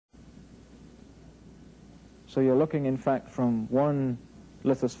So you're looking, in fact, from one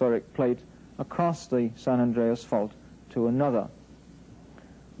lithospheric plate across the San Andreas Fault to another.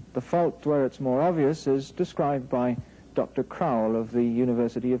 The fault where it's more obvious is described by Dr. Crowell of the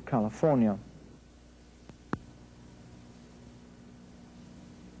University of California.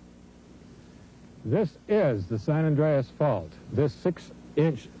 This is the San Andreas Fault, this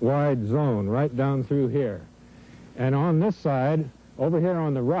 6-inch wide zone right down through here. And on this side, over here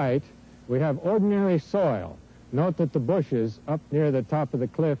on the right, we have ordinary soil. Note that the bushes up near the top of the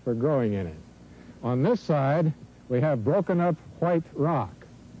cliff are growing in it. On this side, we have broken up white rock.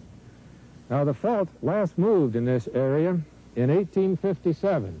 Now, the fault last moved in this area in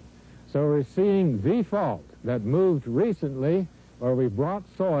 1857. So we're seeing the fault that moved recently, where we brought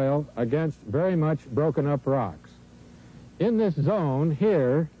soil against very much broken up rocks. In this zone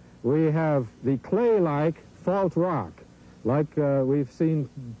here, we have the clay-like fault rock, like we've seen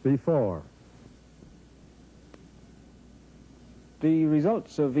before. The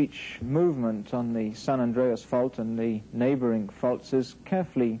results of each movement on the San Andreas Fault and the neighboring faults is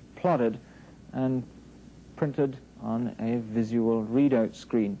carefully plotted and printed on a visual readout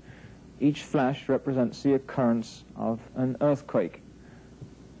screen. Each flash represents the occurrence of an earthquake.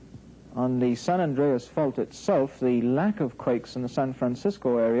 On the San Andreas Fault itself, the lack of quakes in the San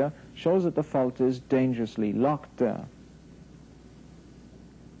Francisco area shows that the fault is dangerously locked there.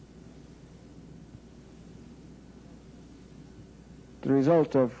 The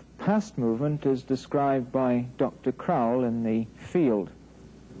result of past movement is described by Dr. Crowell in the field.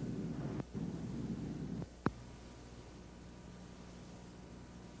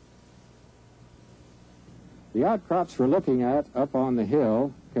 The outcrops we're looking at up on the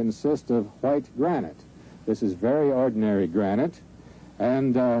hill consist of white granite. This is very ordinary granite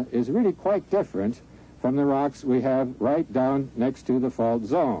and is really quite different from the rocks we have right down next to the fault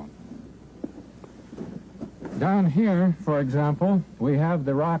zone. Down here, for example, we have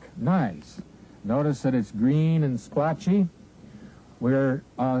the rock gneiss. Notice that it's green and splotchy. We're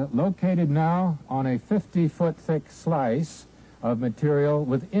located now on a 50-foot thick slice of material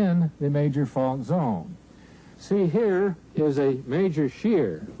within the major fault zone. See, here is a major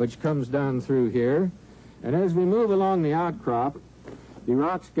shear which comes down through here, and as we move along the outcrop, the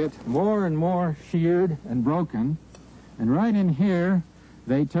rocks get more and more sheared and broken, and right in here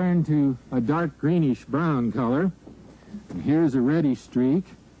they turn to a dark greenish brown color, and here's a reddy streak.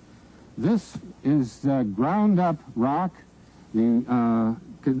 This is ground up rock,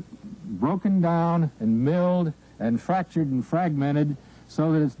 broken down and milled and fractured and fragmented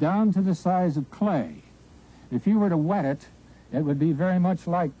so that it's down to the size of clay. If you were to wet it, it would be very much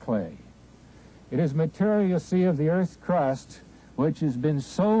like clay. It is material, you see, of the Earth's crust, which has been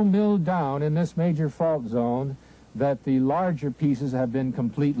so milled down in this major fault zone that the larger pieces have been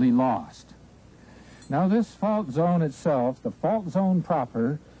completely lost. Now, this fault zone itself, the fault zone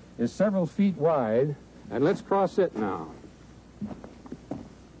proper, is several feet wide, and let's cross it now.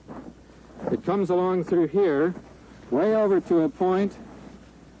 It comes along through here, way over to a point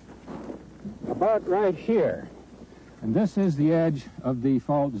about right here. And this is the edge of the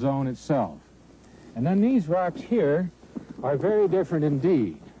fault zone itself. And then these rocks here are very different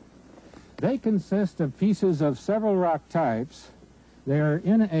indeed. They consist of pieces of several rock types. They are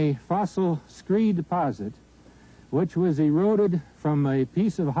in a fossil scree deposit, which was eroded from a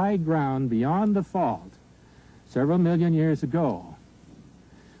piece of high ground beyond the fault several million years ago.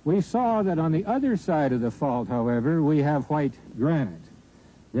 We saw that on the other side of the fault, however, we have white granite.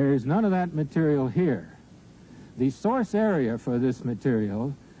 There is none of that material here. The source area for this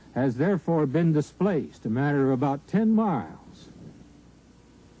material has therefore been displaced, a matter of about 10 miles.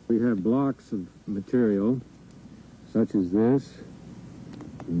 We have blocks of material, such as this,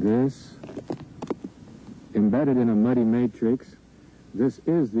 embedded in a muddy matrix. This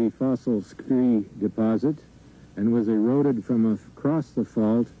is the fossil scree deposit and was eroded from across the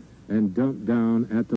fault and dumped down at the